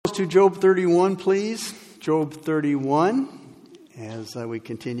Bibles to Job 31, please. Job 31, as we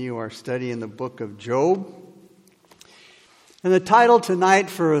continue our study in the book of Job. And the title tonight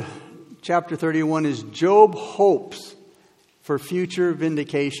for chapter 31 is Job Hopes for Future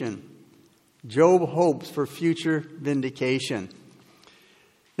Vindication. Job hopes for future vindication.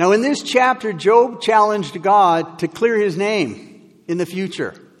 Now, in this chapter, Job challenged God to clear his name in the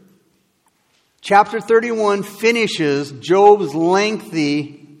future. Chapter 31 finishes Job's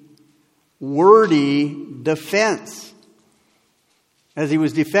lengthy, wordy defense as he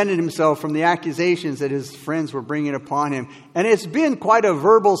was defending himself from the accusations that his friends were bringing upon him. And it's been quite a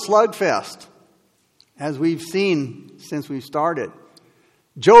verbal slugfest, as we've seen since we started.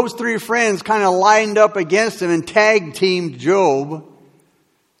 Job's three friends kind of lined up against him and tag-teamed Job,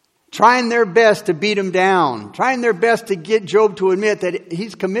 trying their best to beat him down, trying their best to get Job to admit that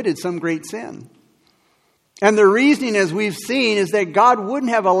he's committed some great sin. And the reasoning, as we've seen, is that God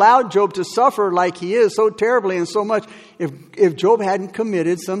wouldn't have allowed Job to suffer like he is so terribly and so much if Job hadn't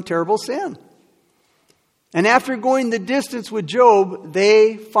committed some terrible sin. And after going the distance with Job,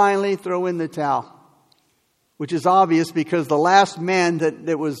 they finally throw in the towel, which is obvious because the last man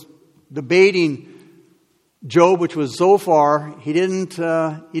that was debating Job, which was Zophar, he didn't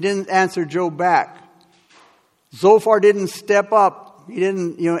answer Job back. Zophar didn't step up. He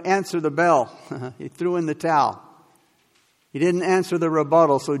didn't, answer the bell. He threw in the towel. He didn't answer the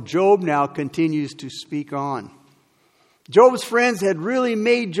rebuttal. So Job now continues to speak on. Job's friends had really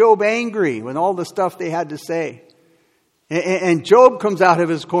made Job angry with all the stuff they had to say. And Job comes out of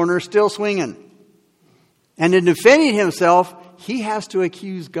his corner still swinging. And in defending himself, he has to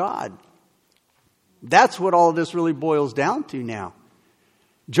accuse God. That's what all of this really boils down to now.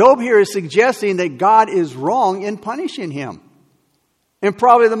 Job here is suggesting that God is wrong in punishing him. And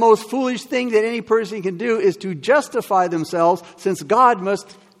probably the most foolish thing that any person can do is to justify themselves, since God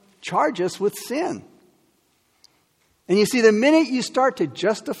must charge us with sin. And you see, the minute you start to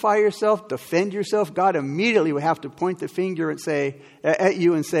justify yourself, defend yourself, God immediately will have to point the finger and say at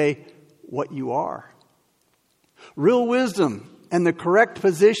you and say what you are. Real wisdom and the correct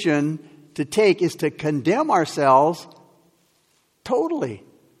position to take is to condemn ourselves totally.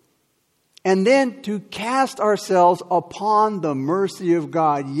 And then to cast ourselves upon the mercy of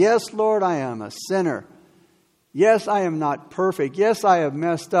God. Yes, Lord, I am a sinner. Yes, I am not perfect. Yes, I have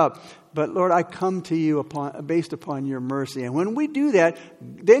messed up. But Lord, I come to you based upon your mercy. And when we do that,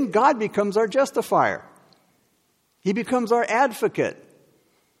 then God becomes our justifier. He becomes our advocate.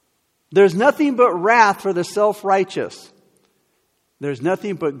 There's nothing but wrath for the self-righteous. There's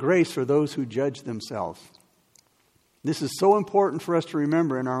nothing but grace for those who judge themselves. This is so important for us to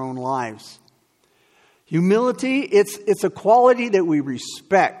remember in our own lives. Humility, it's a quality that we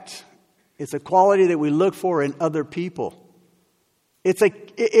respect. It's a quality that we look for in other people. It's a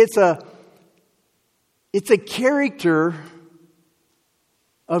character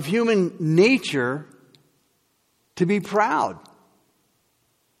of human nature to be proud.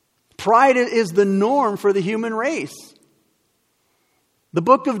 Pride is the norm for the human race. The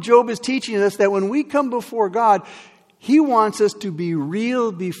book of Job is teaching us that when we come before God, He wants us to be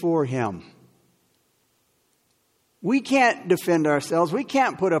real before Him. We can't defend ourselves. We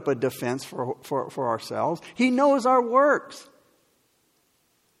can't put up a defense for ourselves. He knows our works.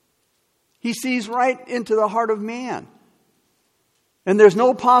 He sees right into the heart of man. And there's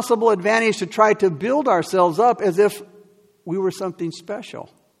no possible advantage to try to build ourselves up as if we were something special.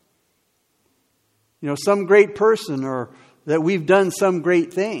 Some great person or that we've done some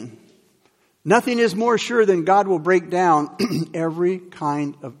great thing. Nothing is more sure than God will break down every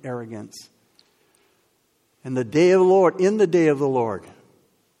kind of arrogance. And in the day of the Lord,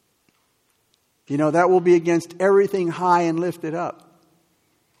 that will be against everything high and lifted up.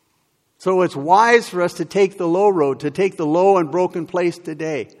 So it's wise for us to take the low road, to take the low and broken place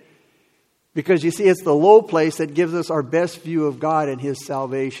today. Because you see, it's the low place that gives us our best view of God and His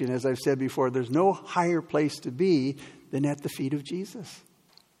salvation. As I've said before, there's no higher place to be than at the feet of Jesus.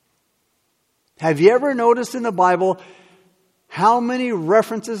 Have you ever noticed in the Bible how many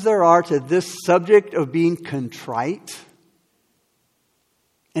references there are to this subject of being contrite?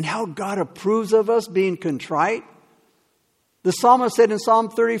 And how God approves of us being contrite? The psalmist said in Psalm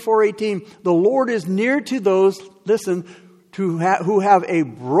 34:18, the Lord is near to those, listen, who have a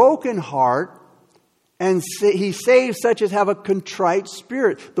broken heart, and He saves such as have a contrite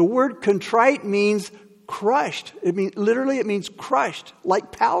spirit. The word contrite means crushed. It means crushed,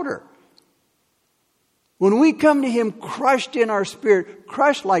 like powder. When we come to Him crushed in our spirit,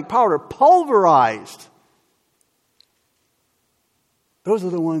 crushed like powder, pulverized, those are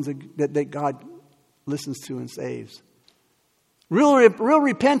the ones that God listens to and saves. Real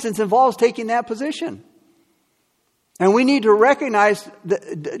repentance involves taking that position. And we need to recognize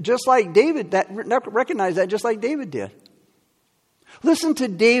that, just like David did. Listen to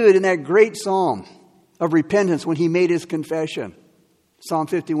David in that great psalm of repentance when he made his confession. Psalm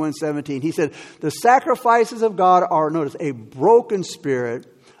 51:17. He said, the sacrifices of God are, notice, a broken spirit,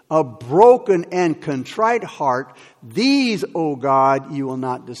 a broken and contrite heart. These, O God, you will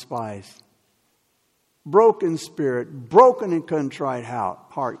not despise. Broken spirit, broken and contrite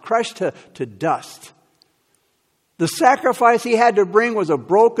heart, crushed to dust. The sacrifice he had to bring was a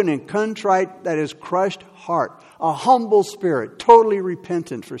broken and contrite, that is, crushed heart. A humble spirit, totally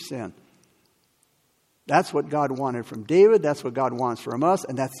repentant for sin. That's what God wanted from David. That's what God wants from us.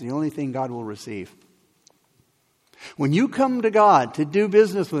 And that's the only thing God will receive. When you come to God to do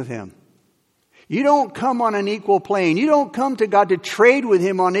business with Him, you don't come on an equal plane. You don't come to God to trade with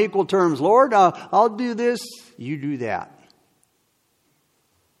Him on equal terms. Lord, I'll do this. You do that.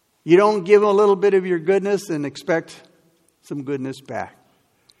 You don't give Him a little bit of your goodness and expect some goodness back.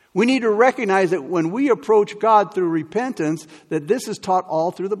 We need to recognize that when we approach God through repentance, that this is taught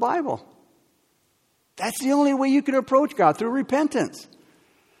all through the Bible. That's the only way you can approach God, through repentance.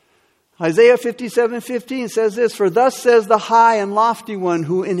 Isaiah 57:15 says this, for thus says the high and lofty one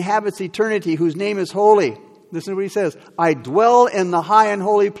who inhabits eternity, whose name is holy. Listen to what he says. I dwell in the high and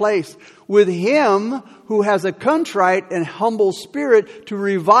holy place with him who has a contrite and humble spirit, to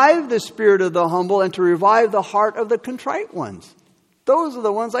revive the spirit of the humble and to revive the heart of the contrite ones. Those are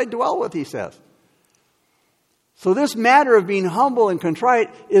the ones I dwell with, he says. So this matter of being humble and contrite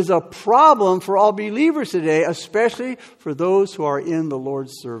is a problem for all believers today, especially for those who are in the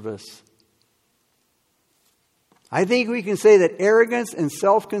Lord's service. I think we can say that arrogance and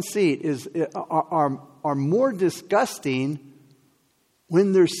self-conceit are more disgusting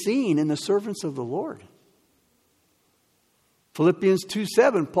when they're seen in the servants of the Lord. Philippians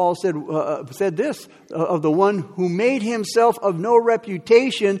 2:7, Paul said this, of the one who made himself of no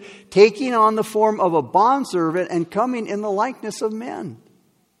reputation, taking on the form of a bondservant and coming in the likeness of men.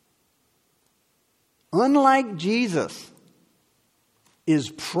 Unlike Jesus is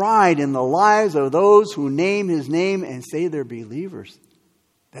pride in the lives of those who name His name and say they're believers.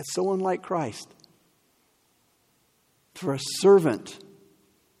 That's so unlike Christ. For a servant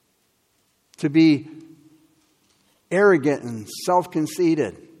to be arrogant and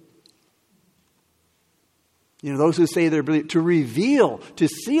self-conceited. Those who say they're believers, to reveal, to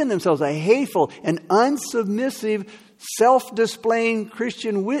see in themselves a hateful and unsubmissive, self-displaying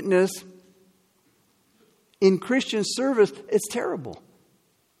Christian witness in Christian service, it's terrible.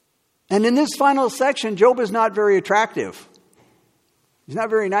 And in this final section, Job is not very attractive. He's not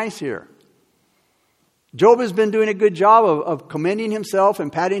very nice here. Job has been doing a good job of commending himself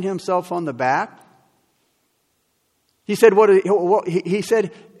and patting himself on the back. He said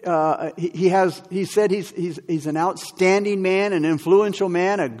he's an outstanding man, an influential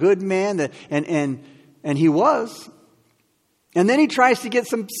man, a good man, and he was. And then he tries to get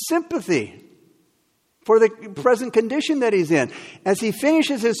some sympathy for the present condition that he's in. As he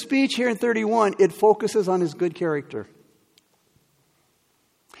finishes his speech here in 31, it focuses on his good character.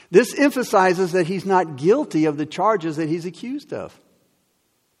 This emphasizes that he's not guilty of the charges that he's accused of.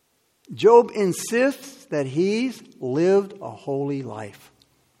 Job insists that he's lived a holy life.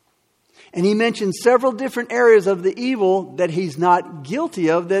 And he mentions several different areas of the evil that he's not guilty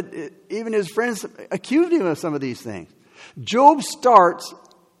of, that even his friends accused him of some of these things. Job starts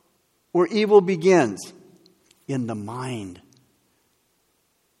where evil begins, in the mind.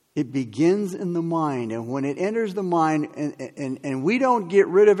 It begins in the mind. And when it enters the mind and we don't get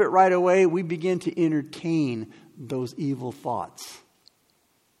rid of it right away, we begin to entertain those evil thoughts.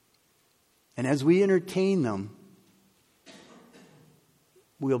 And as we entertain them,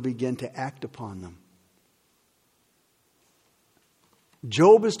 we'll begin to act upon them.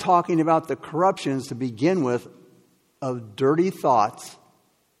 Job is talking about the corruptions, to begin with, of dirty thoughts,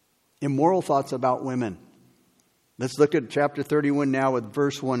 immoral thoughts about women. Let's look at chapter 31 now with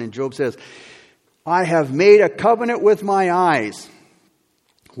verse 1. And Job says, I have made a covenant with my eyes.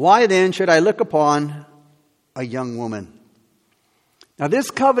 Why then should I look upon a young woman? Now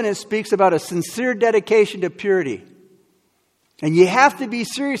this covenant speaks about a sincere dedication to purity. And you have to be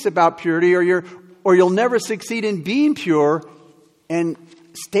serious about purity, or you'll never succeed in being pure and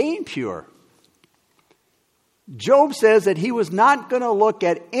staying pure. Job says that he was not going to look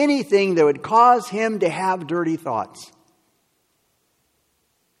at anything that would cause him to have dirty thoughts.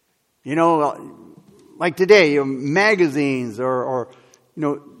 Like today, magazines or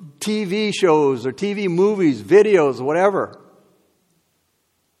TV shows or TV movies, videos, whatever.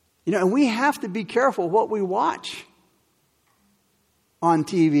 And we have to be careful what we watch. on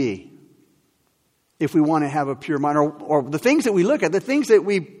TV if we want to have a pure mind, or the things that we look at, the things that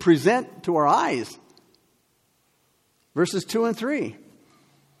we present to our eyes. Verses 2 and 3.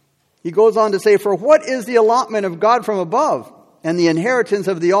 He goes on to say, "For what is the allotment of God from above, and the inheritance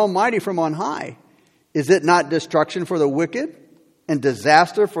of the Almighty from on high? Is it not destruction for the wicked, and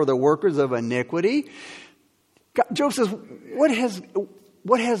disaster for the workers of iniquity?" Job says,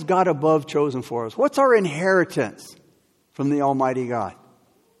 what has God above chosen for us? What's our inheritance from the Almighty God?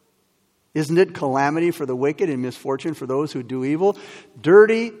 Isn't it calamity for the wicked and misfortune for those who do evil?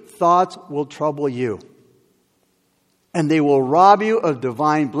 Dirty thoughts will trouble you. And they will rob you of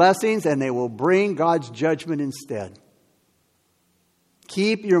divine blessings, and they will bring God's judgment instead.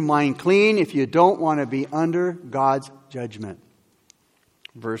 Keep your mind clean if you don't want to be under God's judgment.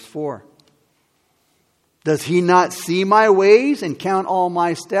 Verse 4. "Does he not see my ways and count all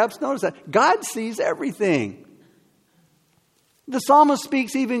my steps?" Notice that. God sees everything. The psalmist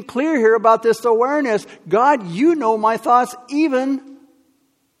speaks even clear here about this awareness. God, you know my thoughts even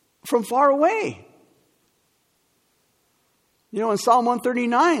from far away. In Psalm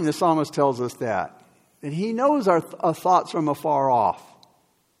 139, the psalmist tells us that he knows our thoughts from afar off.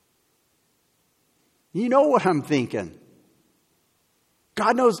 You know what I'm thinking.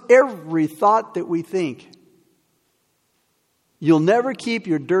 God knows every thought that we think. You'll never keep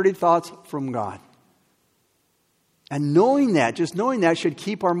your dirty thoughts from God. And just knowing that should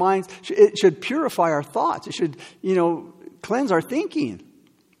keep our minds, it should purify our thoughts. It should, cleanse our thinking.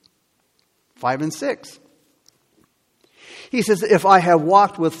 5 and 6. He says, "If I have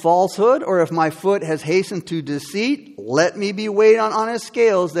walked with falsehood, or if my foot has hastened to deceit, let me be weighed on honest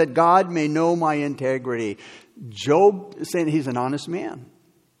scales, that God may know my integrity." Job is saying he's an honest man.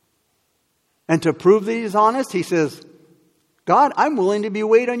 And to prove that he's honest, he says, "God, I'm willing to be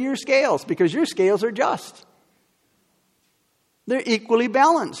weighed on your scales, because your scales are just. They're equally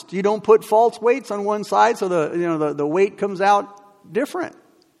balanced. You don't put false weights on one side so the weight comes out different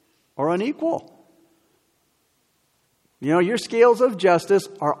or unequal. Your scales of justice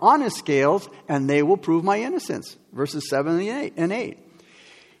are honest scales, and they will prove my innocence." Verses 7 and 8.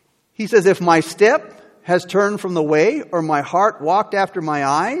 He says, "If my step has turned from the way, or my heart walked after my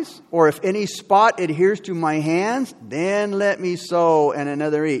eyes, or if any spot adheres to my hands, then let me sow and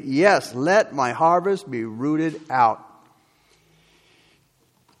another eat. Yes, let my harvest be rooted out."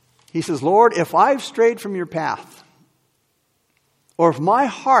 He says, "Lord, if I've strayed from your path, or if my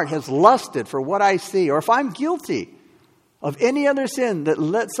heart has lusted for what I see, or if I'm guilty of any other sin, that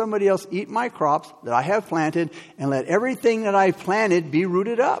let somebody else eat my crops that I have planted, and let everything that I've planted be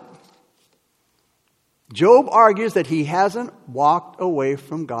rooted up." Job argues that he hasn't walked away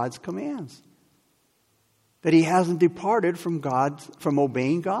from God's commands, that he hasn't departed from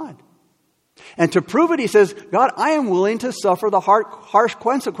obeying God. And to prove it, he says, "God, I am willing to suffer the harsh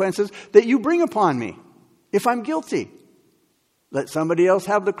consequences that you bring upon me if I'm guilty. Let somebody else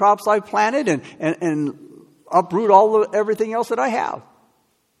have the crops I've planted and uproot everything else that I have.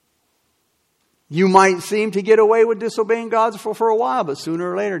 You might seem to get away with disobeying God for a while, but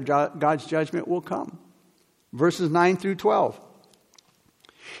sooner or later, God's judgment will come." Verses 9 through 12.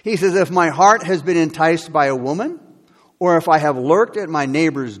 He says, "If my heart has been enticed by a woman, or if I have lurked at my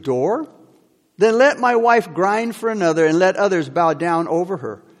neighbor's door, then let my wife grind for another, and let others bow down over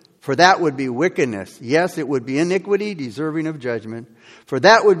her. For that would be wickedness. Yes, it would be iniquity, deserving of judgment. For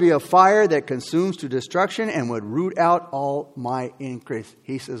that would be a fire that consumes to destruction, and would root out all my increase."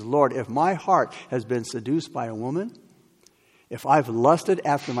 He says, "Lord, if my heart has been seduced by a woman, if I've lusted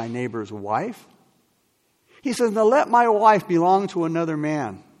after my neighbor's wife," he says, "now let my wife belong to another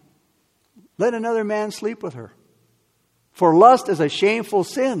man. Let another man sleep with her. For lust is a shameful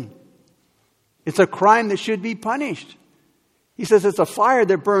sin. It's a crime that should be punished." He says it's a fire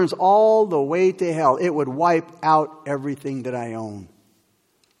that burns all the way to hell. It would wipe out everything that I own.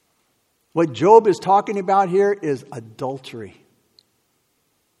 What Job is talking about here is adultery.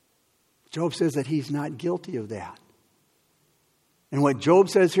 Job says that he's not guilty of that. And what Job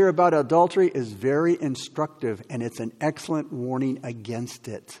says here about adultery is very instructive, and it's an excellent warning against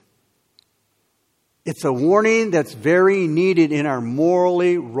it. It's a warning that's very needed in our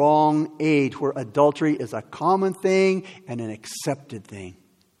morally wrong age, where adultery is a common thing and an accepted thing.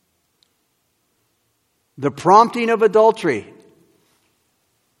 The prompting of adultery,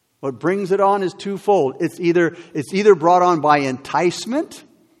 what brings it on, is twofold. It's either brought on by enticement,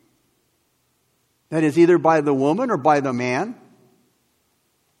 that is either by the woman or by the man,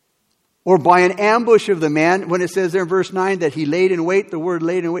 or by an ambush of the man. When it says there in verse 9 that he laid in wait, the word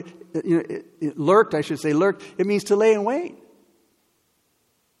laid in wait, lurked, it means to lay in wait.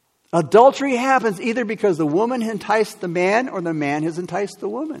 Adultery happens either because the woman enticed the man or the man has enticed the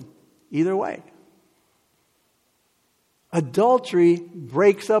woman. Either way. Adultery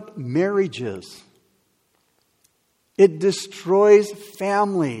breaks up marriages. It destroys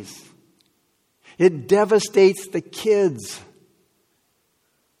families. It devastates the kids.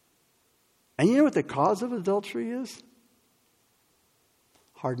 And you know what the cause of adultery is?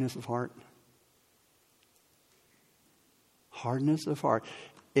 Hardness of heart. Hardness of heart.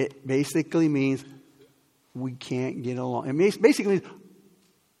 It basically means we can't get along. It basically means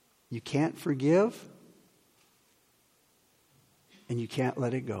you can't forgive and you can't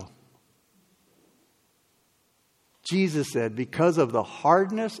let it go. Jesus said, because of the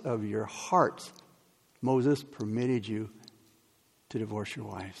hardness of your hearts, Moses permitted you to divorce your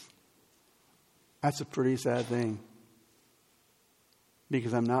wives. That's a pretty sad thing.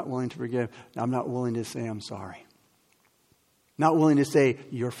 Because I'm not willing to forgive. I'm not willing to say I'm sorry. Not willing to say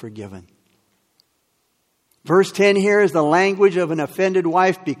you're forgiven. Verse 10 here is the language of an offended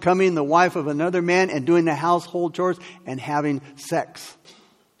wife becoming the wife of another man and doing the household chores and having sex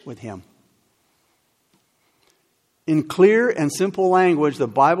with him. In clear and simple language, the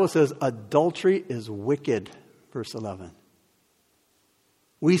Bible says adultery is wicked. Verse 11.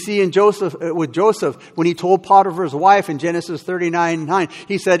 We see with Joseph, when he told Potiphar's wife in Genesis 39:9,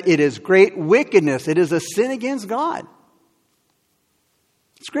 he said, it is great wickedness. It is a sin against God.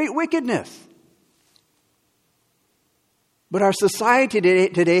 It's great wickedness. But our society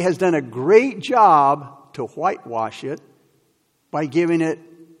today has done a great job to whitewash it by giving it,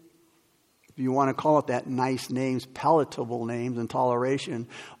 if you want to call it that, nice names, palatable names and toleration.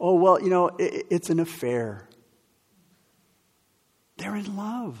 Oh, well, it's an affair. They're in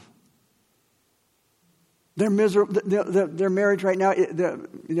love. They're miserable. Their marriage right now,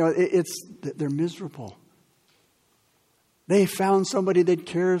 they're miserable. They found somebody that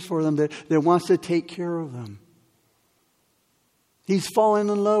cares for them, that wants to take care of them. He's fallen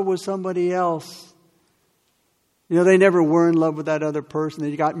in love with somebody else. They never were in love with that other person.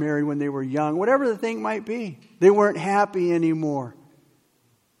 They got married when they were young. Whatever the thing might be. They weren't happy anymore.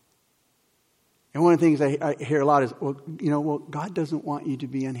 And one of the things I hear a lot is, God doesn't want you to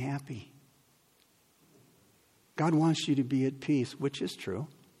be unhappy. God wants you to be at peace, which is true.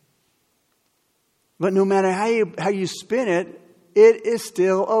 But no matter how you spin it, it is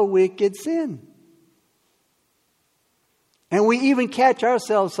still a wicked sin. And we even catch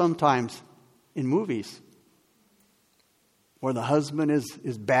ourselves sometimes in movies where the husband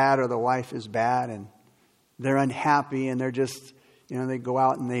is bad or the wife is bad and they're unhappy and they're just, they go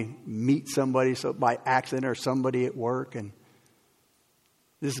out and they meet somebody by accident or somebody at work, and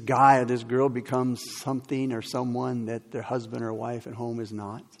this guy or this girl becomes something or someone that their husband or wife at home is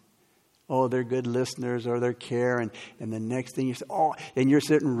not. Oh, they're good listeners or they care. And the next thing you say, and you're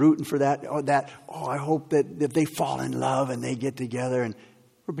sitting rooting for that. I hope that they fall in love and they get together. And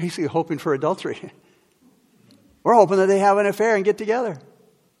we're basically hoping for adultery. We're hoping that they have an affair and get together.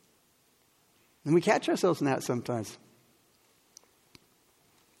 And we catch ourselves in that sometimes.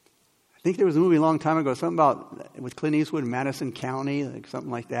 I think there was a movie a long time ago, something about with Clint Eastwood in Madison County,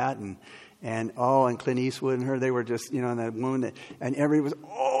 something like that. And Clint Eastwood and her, they were just, and that woman and everybody was,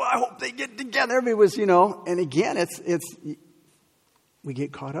 I hope they get together. Everybody was, and again, it's we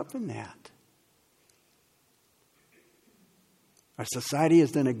get caught up in that. Our society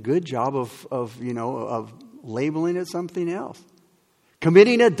has done a good job of labeling it something else.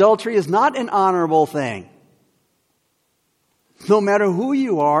 Committing adultery is not an honorable thing. No matter who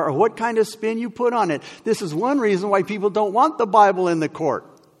you are or what kind of spin you put on it. This is one reason why people don't want the Bible in the court.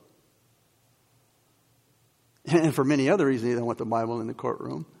 And for many other reasons, they don't want the Bible in the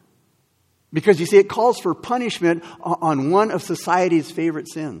courtroom. Because you see, it calls for punishment on one of society's favorite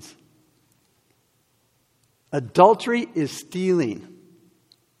sins. Adultery is stealing.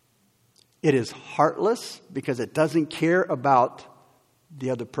 It is heartless because it doesn't care about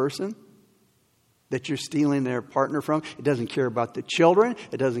the other person that you're stealing their partner from. It doesn't care about the children.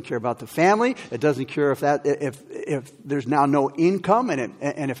 It doesn't care about the family. It doesn't care if there's now no income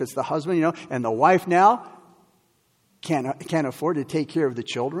and if it's the husband, and the wife now can't afford to take care of the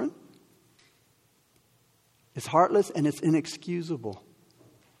children. It's heartless and it's inexcusable.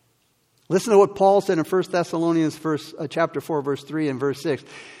 Listen to what Paul said in 1 Thessalonians chapter 4, verse 3 and verse 6.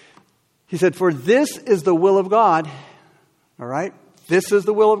 He said, for this is the will of God. All right? This is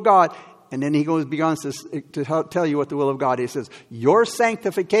the will of God. And then he begins to tell you what the will of God is. He says, your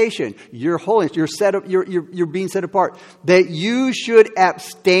sanctification, your holiness, you're being set apart. That you should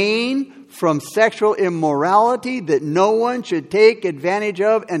abstain from sexual immorality, that no one should take advantage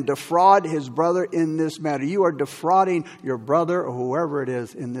of and defraud his brother in this matter. You are defrauding your brother or whoever it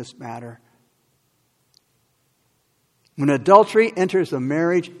is in this matter. When adultery enters a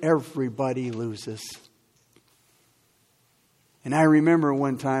marriage, everybody loses. And I remember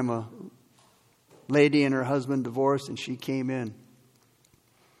one time a lady and her husband divorced, and she came in.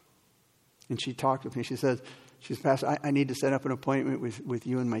 And she talked with me. She said, Pastor, I need to set up an appointment with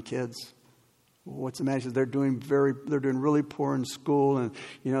you and my kids. What's the matter? She said, they're doing really poor in school, and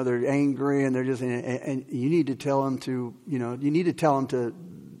they're angry, and they're just, and you need to tell them to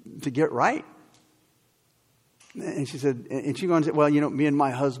get right. And she said, and she goes and said, well, me and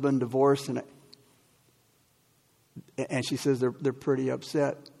my husband divorced, and she says they're pretty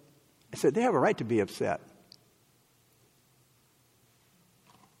upset. I said, they have a right to be upset.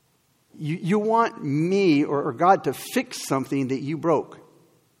 You want me or God to fix something that you broke.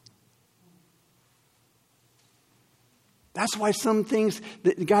 That's why some things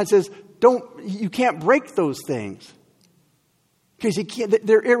that God says, you can't break those things. Because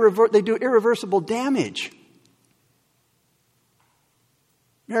they do irreversible damage.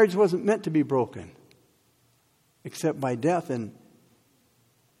 Marriage wasn't meant to be broken. Except by death and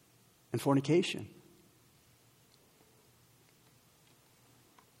fornication.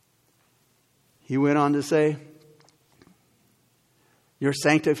 He went on to say, your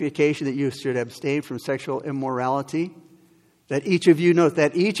sanctification, that you should abstain from sexual immorality, that each of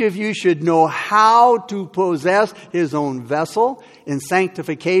you should know how to possess his own vessel in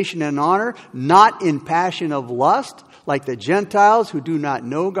sanctification and honor, not in passion of lust, like the Gentiles who do not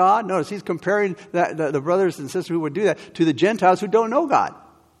know God. Notice he's comparing the brothers and sisters who would do that to the Gentiles who don't know God.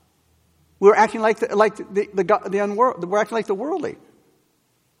 We're acting like the unworldly. We're acting like the worldly.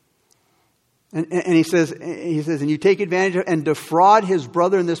 And he says, and you take advantage of and defraud his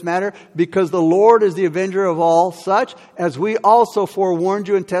brother in this matter, because the Lord is the avenger of all such, as we also forewarned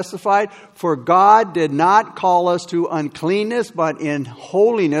you and testified. For God did not call us to uncleanness, but in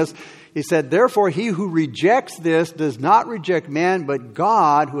holiness. He said, therefore he who rejects this does not reject man, but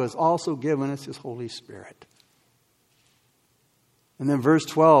God, who has also given us his Holy Spirit. And then verse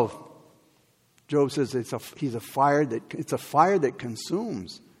 12, Job says it's a fire that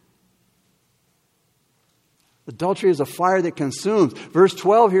consumes. Adultery is a fire that consumes. Verse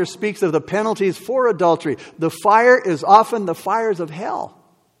 12 here speaks of the penalties for adultery. The fire is often the fires of hell.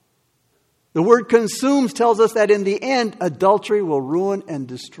 The word consumes tells us that in the end, adultery will ruin and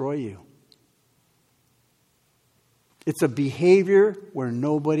destroy you. It's a behavior where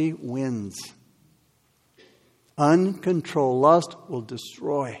nobody wins. Uncontrolled lust will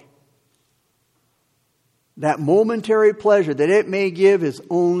destroy. That momentary pleasure that it may give is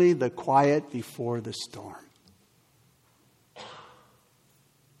only the quiet before the storm.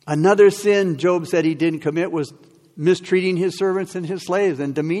 Another sin Job said he didn't commit was mistreating his servants and his slaves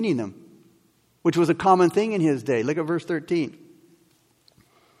and demeaning them, which was a common thing in his day. Look at verse 13.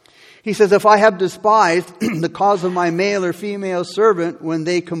 He says, if I have despised the cause of my male or female servant when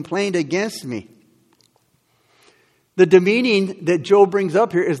they complained against me. The demeaning that Job brings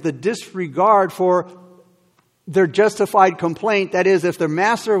up here is the disregard for their justified complaint. That is, if their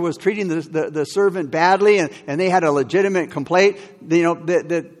master was treating the servant badly and they had a legitimate complaint,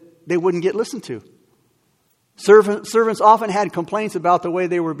 that they wouldn't get listened to. Servants often had complaints about the way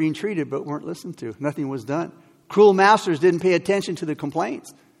they were being treated, but weren't listened to. Nothing was done. Cruel masters didn't pay attention to the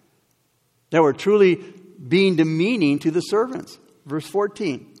complaints that were truly being demeaning to the servants. Verse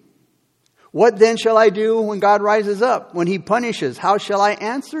 14. What then shall I do when God rises up? When he punishes, how shall I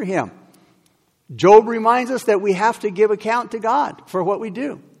answer him? Job reminds us that we have to give account to God for what we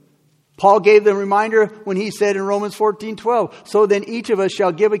do. Paul gave the reminder when he said in Romans 14:12, so then each of us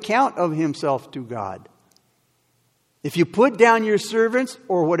shall give account of himself to God. If you put down your servants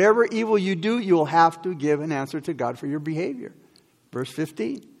or whatever evil you do, you'll have to give an answer to God for your behavior. Verse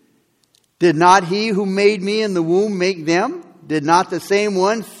 15. Did not he who made me in the womb make them? Did not the same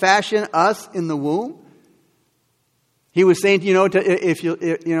one fashion us in the womb? He was saying,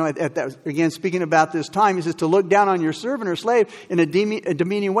 again, speaking about this time, he says to look down on your servant or slave in a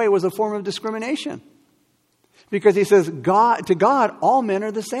demeaning way was a form of discrimination. Because he says, to God, all men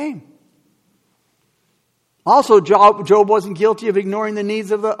are the same. Also, Job wasn't guilty of ignoring the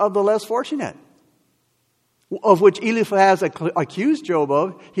needs of the less fortunate, of which Eliphaz accused Job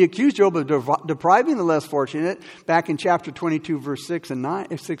of. He accused Job of depriving the less fortunate back in chapter 22, verse 6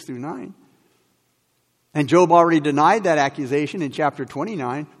 through 9. And Job already denied that accusation in chapter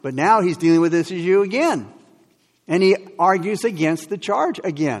 29, but now he's dealing with this issue again. And he argues against the charge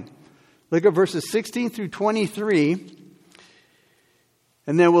again. Look at verses 16 through 23.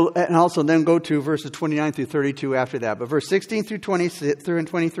 And also go to verses 29 through 32 after that. But verse 16 through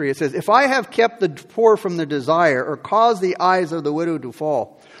 23, it says, "If I have kept the poor from their desire, or caused the eyes of the widow to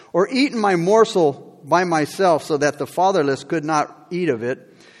fall, or eaten my morsel by myself so that the fatherless could not eat of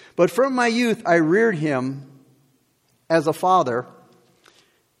it, but from my youth I reared him as a father,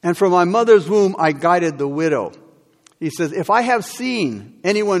 and from my mother's womb I guided the widow." He says, "If I have seen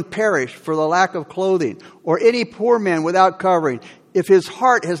anyone perish for the lack of clothing, or any poor man without covering, if his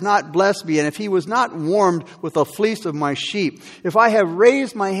heart has not blessed me, and if he was not warmed with the fleece of my sheep, if I have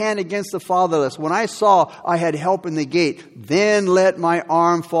raised my hand against the fatherless, when I saw I had help in the gate, then let my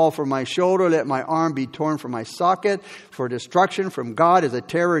arm fall from my shoulder, let my arm be torn from my socket, for destruction from God is a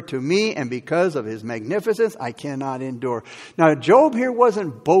terror to me, and because of his magnificence I cannot endure." Now, Job here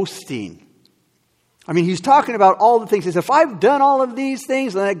wasn't boasting. I mean, he's talking about all the things. He says, if I've done all of these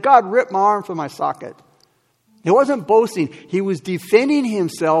things, then let God rip my arm from my socket. He wasn't boasting. He was defending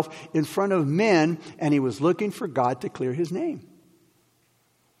himself in front of men, and he was looking for God to clear his name.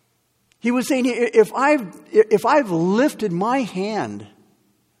 He was saying, if I've lifted my hand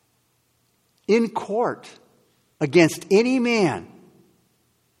in court against any man,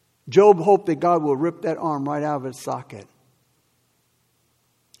 Job hoped that God will rip that arm right out of its socket.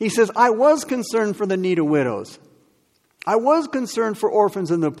 He says, I was concerned for the need of widows. I was concerned for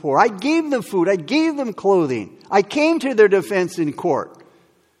orphans and the poor. I gave them food. I gave them clothing. I came to their defense in court.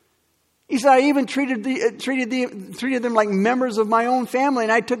 He said, I even treated them like members of my own family,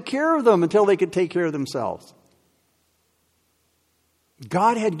 and I took care of them until they could take care of themselves.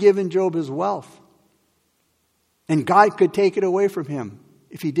 God had given Job his wealth, and God could take it away from him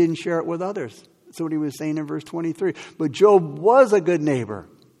if he didn't share it with others. That's what he was saying in verse 23. But Job was a good neighbor.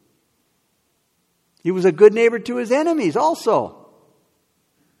 He was a good neighbor to his enemies also,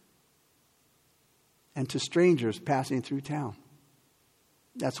 and to strangers passing through town.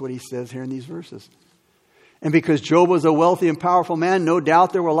 That's what he says here in these verses. And because Job was a wealthy and powerful man, no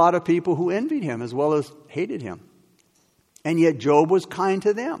doubt there were a lot of people who envied him as well as hated him. And yet Job was kind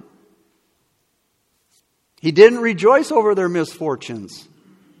to them. He didn't rejoice over their misfortunes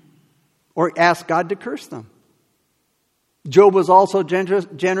or ask God to curse them. Job was also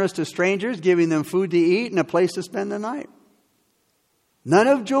generous to strangers, giving them food to eat and a place to spend the night. None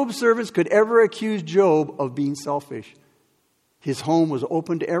of Job's servants could ever accuse Job of being selfish. His home was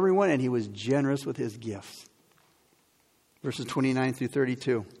open to everyone, and he was generous with his gifts. Verses 29 through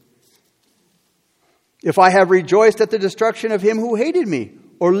 32. If I have rejoiced at the destruction of him who hated me,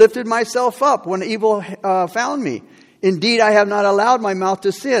 or lifted myself up when evil found me, indeed, I have not allowed my mouth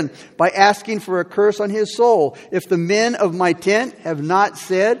to sin by asking for a curse on his soul. If the men of my tent have not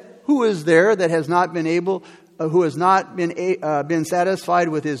said, who is there that has not been been satisfied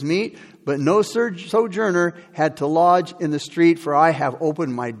with his meat? But no sojourner had to lodge in the street, for I have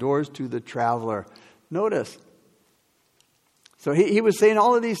opened my doors to the traveler. Notice. So he was saying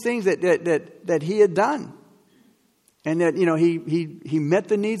all of these things that he had done. And that, he met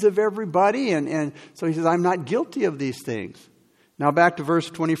the needs of everybody. And so he says, I'm not guilty of these things. Now back to verse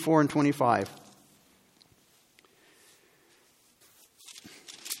 24 and 25.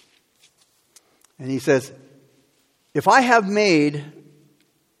 And he says, if I have made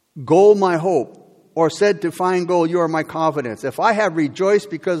gold my hope, or said to find gold, you are my confidence. If I have rejoiced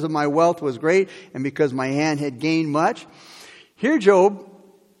because of my wealth was great, and because my hand had gained much. Here Job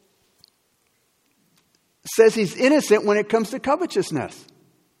says he's innocent when it comes to covetousness.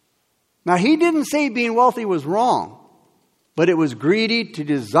 Now, he didn't say being wealthy was wrong, but it was greedy to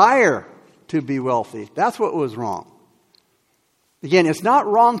desire to be wealthy. That's what was wrong. Again, it's not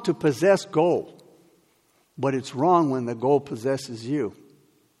wrong to possess gold, but it's wrong when the gold possesses you.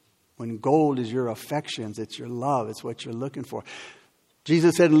 When gold is your affections, it's your love, it's what you're looking for.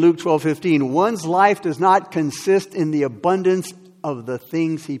 Jesus said in Luke 12:15, one's life does not consist in the abundance of the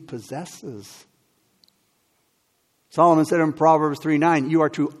things he possesses. Solomon said in Proverbs 3:9, you are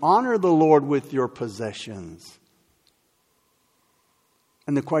to honor the Lord with your possessions.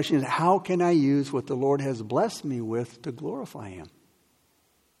 And the question is, how can I use what the Lord has blessed me with to glorify him?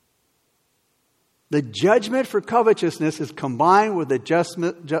 The judgment for covetousness is combined with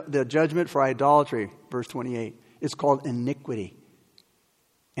the judgment for idolatry, verse 28. It's called iniquity,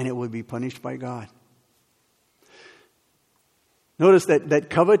 and it would be punished by God. Notice that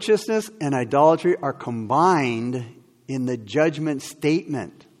covetousness and idolatry are combined in the judgment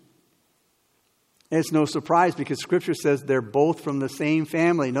statement. And it's no surprise because Scripture says they're both from the same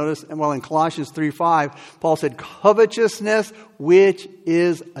family. Notice, in Colossians 3:5, Paul said, covetousness, which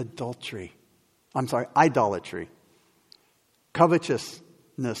is idolatry.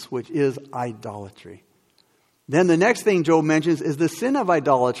 Covetousness, which is idolatry. Then the next thing Job mentions is the sin of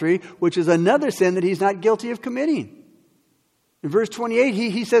idolatry, which is another sin that he's not guilty of committing. In verse 28,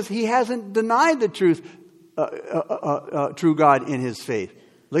 he says he hasn't denied the true God in his faith.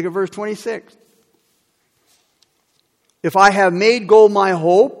 Look at verse 26. If I have made gold my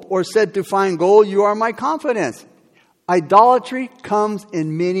hope, or said to find gold, you are my confidence. Idolatry comes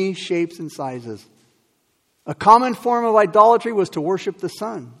in many shapes and sizes. A common form of idolatry was to worship the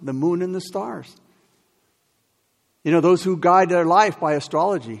sun, the moon, and the stars. You know, those who guide their life by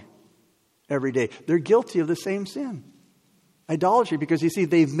astrology every day, they're guilty of the same sin. Idolatry, because you see,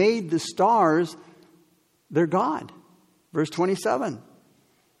 they've made the stars their God. Verse 27.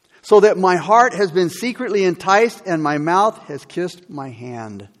 So that my heart has been secretly enticed and my mouth has kissed my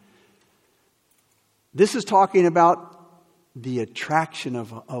hand. This is talking about the attraction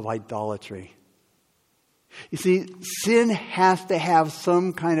of idolatry. You see, sin has to have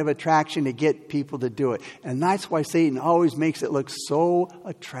some kind of attraction to get people to do it. And that's why Satan always makes it look so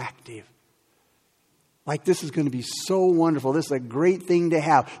attractive. Like this is going to be so wonderful. This is a great thing to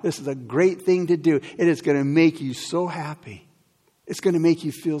have. This is a great thing to do. It is going to make you so happy. It's going to make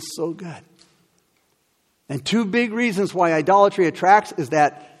you feel so good. And two big reasons why idolatry attracts is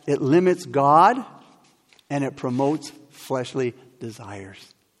that it limits God and it promotes fleshly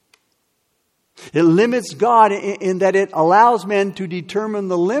desires. It limits God in that it allows men to determine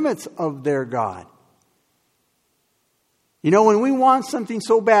the limits of their God. You know, when we want something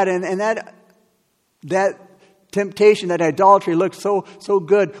so bad and that temptation, that idolatry looks so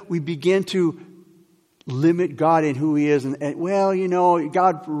good, we begin to limit God in who He is. And well, you know,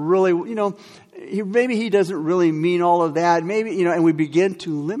 God really, you know, maybe He doesn't really mean all of that. Maybe, you know, and we begin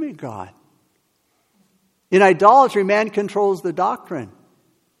to limit God. In idolatry, man controls the doctrine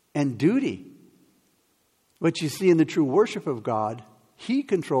and duty. But you see, in the true worship of God, He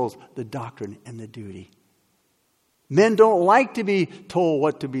controls the doctrine and the duty. Men don't like to be told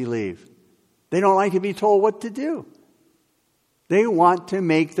what to believe. They don't like to be told what to do. They want to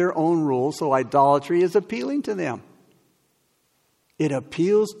make their own rules, so idolatry is appealing to them. It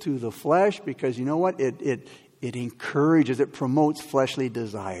appeals to the flesh because, you know what? It encourages, it promotes fleshly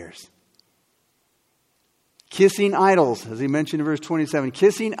desires. Kissing idols, as he mentioned in verse 27.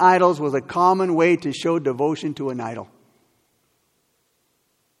 Kissing idols was a common way to show devotion to an idol.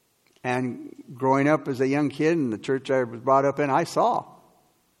 And growing up as a young kid in the church I was brought up in, I saw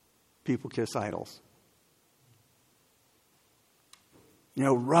people kiss idols. You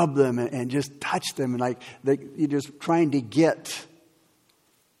know, rub them and just touch them. And like you're just trying to get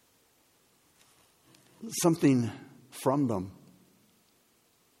something from them.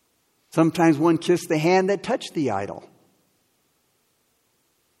 Sometimes one kissed the hand that touched the idol.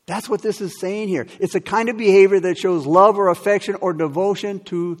 That's what this is saying here. It's a kind of behavior that shows love or affection or devotion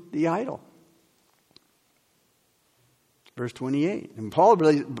to the idol. Verse 28. And Paul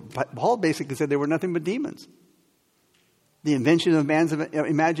basically said they were nothing but demons. The invention of man's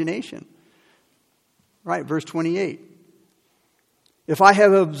imagination. Right, verse 28. If I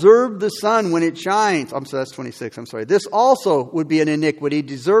have observed the sun when it shines, that's 26, I'm sorry. This also would be an iniquity,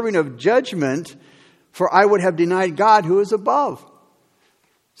 deserving of judgment, for I would have denied God who is above.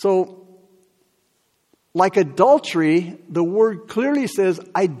 So, like adultery, the word clearly says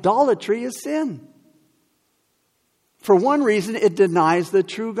idolatry is sin. For one reason, it denies the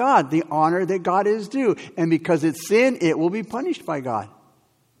true God, the honor that God is due. And because it's sin, it will be punished by God.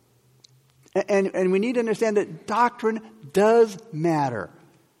 And we need to understand that doctrine does matter.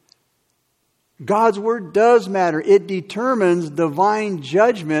 God's word does matter. It determines divine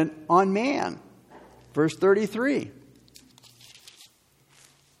judgment on man. Verse 33.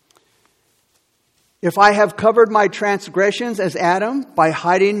 If I have covered my transgressions as Adam by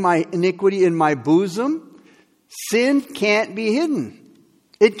hiding my iniquity in my bosom, sin can't be hidden.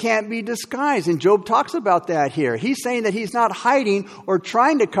 It can't be disguised. And Job talks about that here. He's saying that he's not hiding or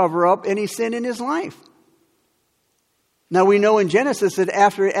trying to cover up any sin in his life. Now we know in Genesis that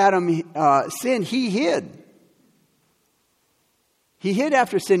after Adam sinned, he hid. He hid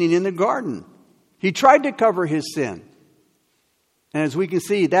after sinning in the garden. He tried to cover his sin. And as we can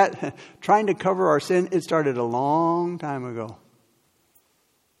see, that trying to cover our sin, it started a long time ago.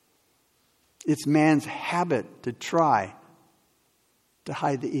 It's man's habit to try to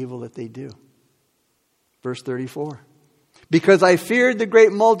hide the evil that they do. Verse 34. Because I feared the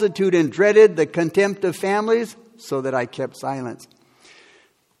great multitude and dreaded the contempt of families, so that I kept silence.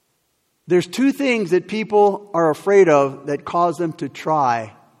 There's two things that people are afraid of that cause them to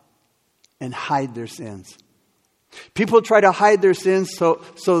try and hide their sins. People try to hide their sins so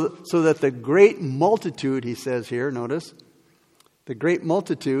that the great multitude, he says here, notice, the great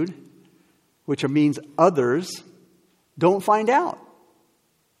multitude which means others, don't find out.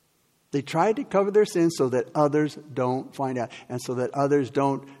 They tried to cover their sins so that others don't find out, and so that others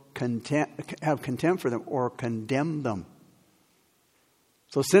don't have contempt for them or condemn them.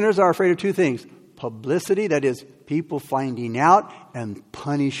 So sinners are afraid of two things: publicity, that is, people finding out, and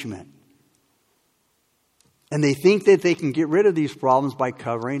punishment. And they think that they can get rid of these problems by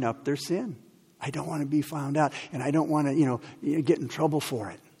covering up their sin. I don't want to be found out, and I don't want to, get in trouble for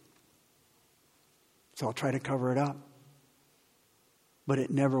it. So I'll try to cover it up. But it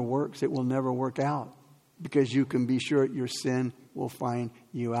never works. It will never work out, because you can be sure your sin will find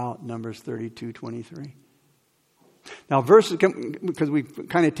you out. Numbers 32:23. Now, verses, because we've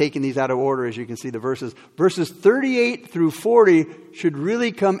kind of taken these out of order, as you can see the verses. Verses 38 through 40 should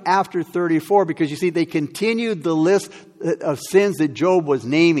really come after 34, because you see they continued the list of sins that Job was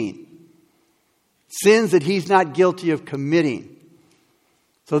naming. Sins that he's not guilty of committing.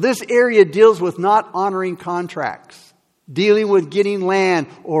 So this area deals with not honoring contracts, dealing with getting land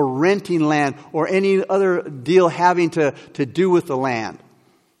or renting land or any other deal having to do with the land.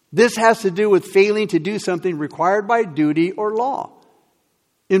 This has to do with failing to do something required by duty or law.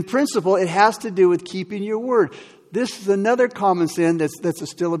 In principle, it has to do with keeping your word. This is another common sin that's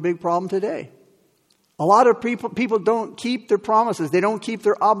still a big problem today. A lot of people don't keep their promises. They don't keep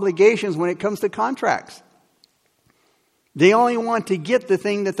their obligations when it comes to contracts. They only want to get the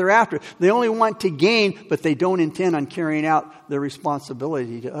thing that they're after. They only want to gain, but they don't intend on carrying out their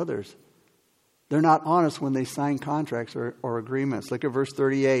responsibility to others. They're not honest when they sign contracts or agreements. Look at verse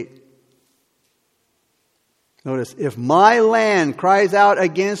 38. Notice, if my land cries out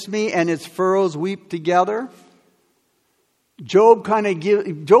against me and its furrows weep together. Job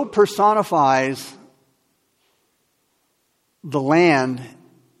personifies the land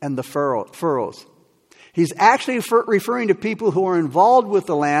and the furrows. He's actually referring to people who are involved with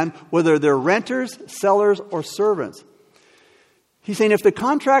the land, whether they're renters, sellers, or servants. He's saying if the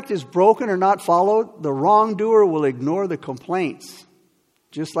contract is broken or not followed, the wrongdoer will ignore the complaints,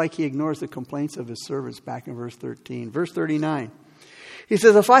 just like he ignores the complaints of his servants back in verse 13. Verse 39. He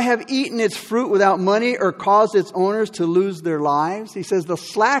says, if I have eaten its fruit without money or caused its owners to lose their lives, he says, the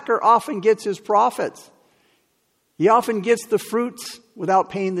slacker often gets his profits. He often gets the fruits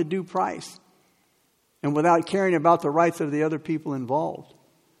without paying the due price and without caring about the rights of the other people involved.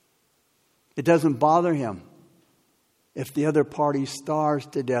 It doesn't bother him if the other party starves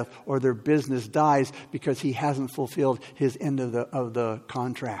to death or their business dies because he hasn't fulfilled his end of the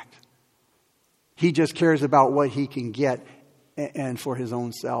contract. He just cares about what he can get and for his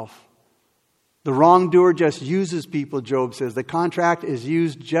own self. The wrongdoer just uses people, Job says. The contract is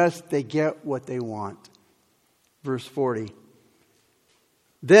used just to get what they want. Verse 40.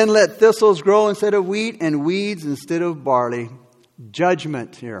 Then let thistles grow instead of wheat and weeds instead of barley.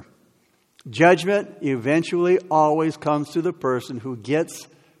 Judgment here. Judgment eventually always comes to the person who gets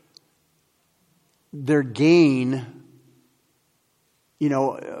their gain,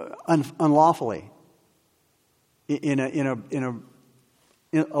 unlawfully, in an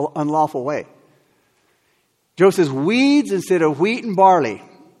unlawful way. Job says, weeds instead of wheat and barley.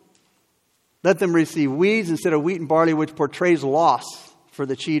 Let them receive weeds instead of wheat and barley, which portrays loss for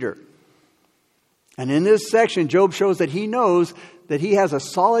the cheater. And in this section, Job shows that he knows that he has a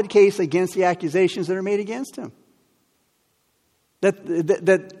solid case against the accusations that are made against him. That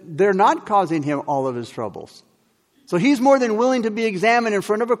they're not causing him all of his troubles. So he's more than willing to be examined in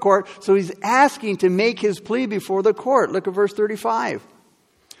front of a court. So he's asking to make his plea before the court. Look at verse 35.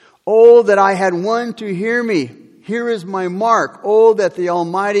 Oh, that I had one to hear me. Here is my mark. Oh, that the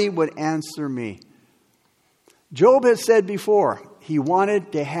Almighty would answer me. Job has said before, he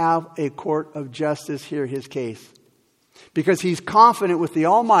wanted to have a court of justice hear his case. Because he's confident with the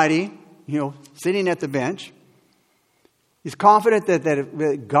Almighty, sitting at the bench. He's confident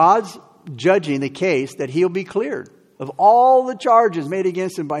that God's judging the case, that he'll be cleared of all the charges made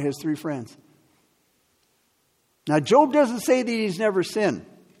against him by his three friends. Now, Job doesn't say that he's never sinned.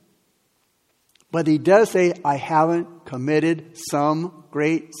 But he does say, I haven't committed some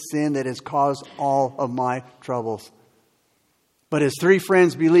great sin that has caused all of my troubles. But his three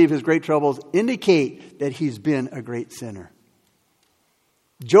friends believe his great troubles indicate that he's been a great sinner.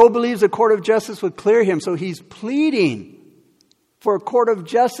 Job believes a court of justice would clear him, so he's pleading for a court of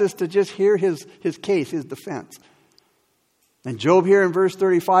justice to just hear his case, his defense. And Job here in verse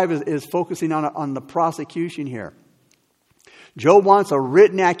 35 is focusing on the prosecution here. Job wants a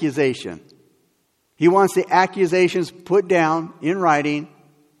written accusation. He wants the accusations put down in writing,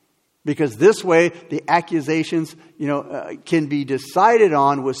 because this way the accusations, can be decided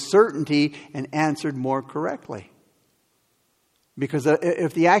on with certainty and answered more correctly. Because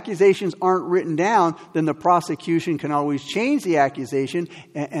if the accusations aren't written down, then the prosecution can always change the accusation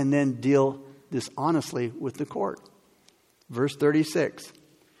and then deal dishonestly with the court. Verse 36.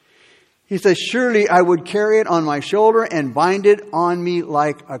 He says, surely I would carry it on my shoulder and bind it on me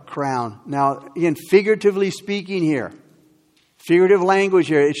like a crown. Now, again, figuratively speaking here, figurative language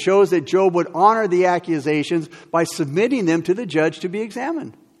here, it shows that Job would honor the accusations by submitting them to the judge to be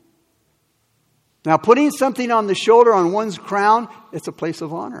examined. Now, putting something on the shoulder on one's crown, it's a place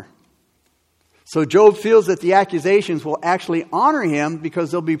of honor. So Job feels that the accusations will actually honor him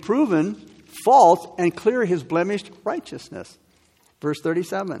because they'll be proven false and clear his blemished righteousness. Verse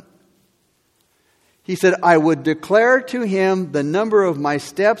 37. He said, I would declare to him the number of my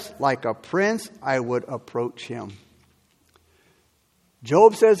steps. Like a prince, I would approach him.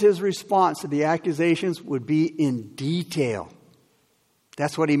 Job says his response to the accusations would be in detail.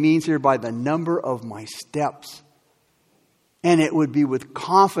 That's what he means here by the number of my steps. And it would be with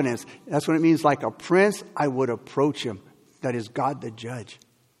confidence. That's what it means. Like a prince, I would approach him. That is God the judge.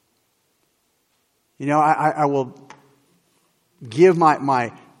 You know, I will give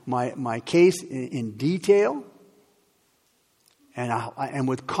my case in detail. And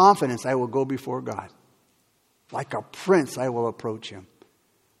with confidence, I will go before God. Like a prince, I will approach him.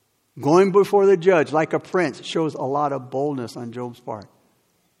 Going before the judge like a prince shows a lot of boldness on Job's part.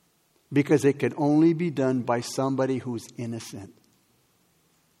 Because it can only be done by somebody who's innocent.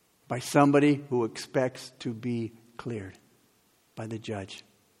 By somebody who expects to be cleared by the judge.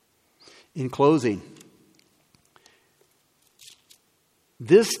 In closing,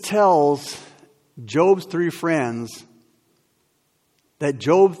 this tells Job's three friends that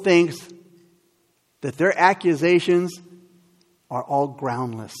Job thinks that their accusations are all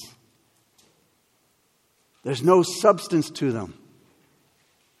groundless. There's no substance to them.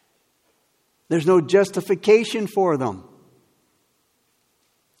 There's no justification for them.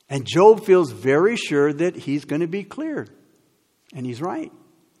 And Job feels very sure that he's going to be cleared. And he's right.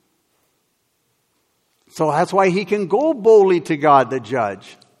 So that's why he can go boldly to God the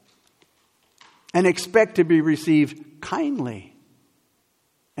judge and expect to be received kindly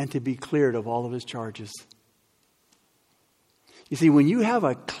and to be cleared of all of his charges. You see, when you have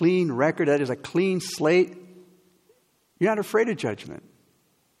a clean record, that is a clean slate, you're not afraid of judgment.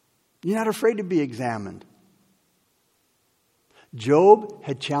 You're not afraid to be examined. Job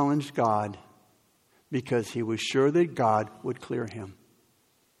had challenged God because he was sure that God would clear him.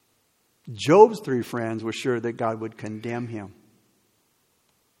 Job's three friends were sure that God would condemn him,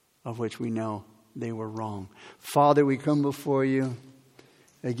 of which we know they were wrong. Father, we come before you,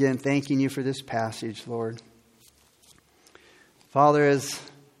 again, thanking you for this passage, Lord. Father, as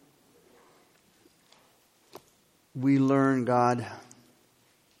we learn, God,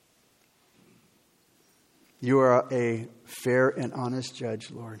 you are a fair and honest judge,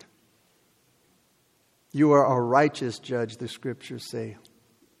 Lord. You are a righteous judge, the scriptures say.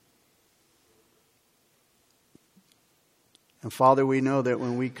 And Father, we know that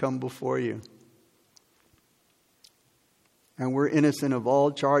when we come before you, and we're innocent of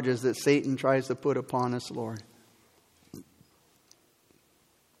all charges that Satan tries to put upon us, Lord,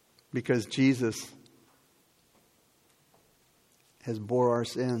 because Jesus has bore our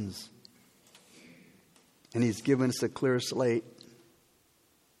sins. And he's given us a clear slate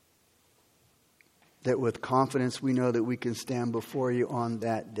that with confidence we know that we can stand before you on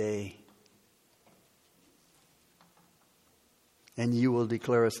that day. And you will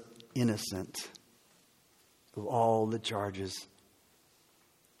declare us innocent of all the charges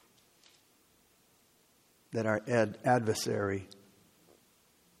that our adversary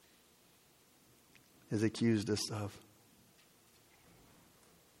has accused us of.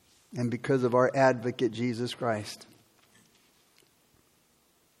 And because of our advocate, Jesus Christ,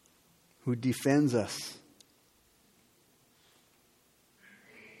 who defends us,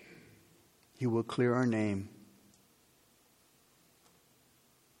 he will clear our name.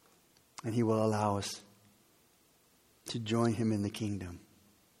 And he will allow us to join him in the kingdom.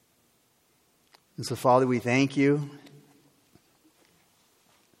 And so, Father, we thank you.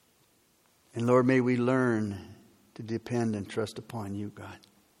 And Lord, may we learn to depend and trust upon you, God.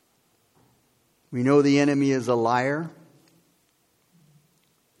 We know the enemy is a liar.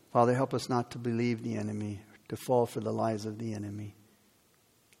 Father, help us not to believe the enemy, to fall for the lies of the enemy,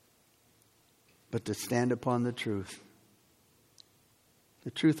 but to stand upon the truth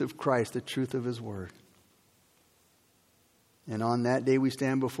of Christ, the truth of his word. And on that day we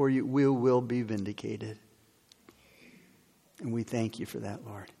stand before you, we will be vindicated. And we thank you for that,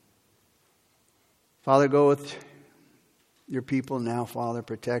 Lord. Father, go with your people now, Father.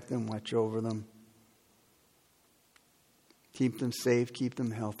 Protect them, watch over them. Keep them safe, keep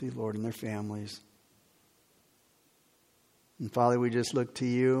them healthy, Lord, and their families. And Father, we just look to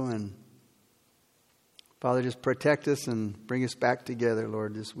you, and Father, just protect us and bring us back together,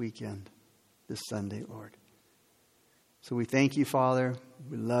 Lord, this weekend, this Sunday, Lord. So we thank you, Father.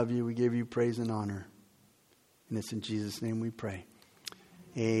 We love you. We give you praise and honor. And it's in Jesus' name we pray.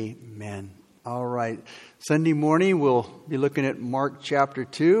 Amen. All right. Sunday morning, we'll be looking at Mark chapter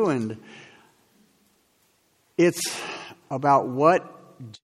 2, and it's about what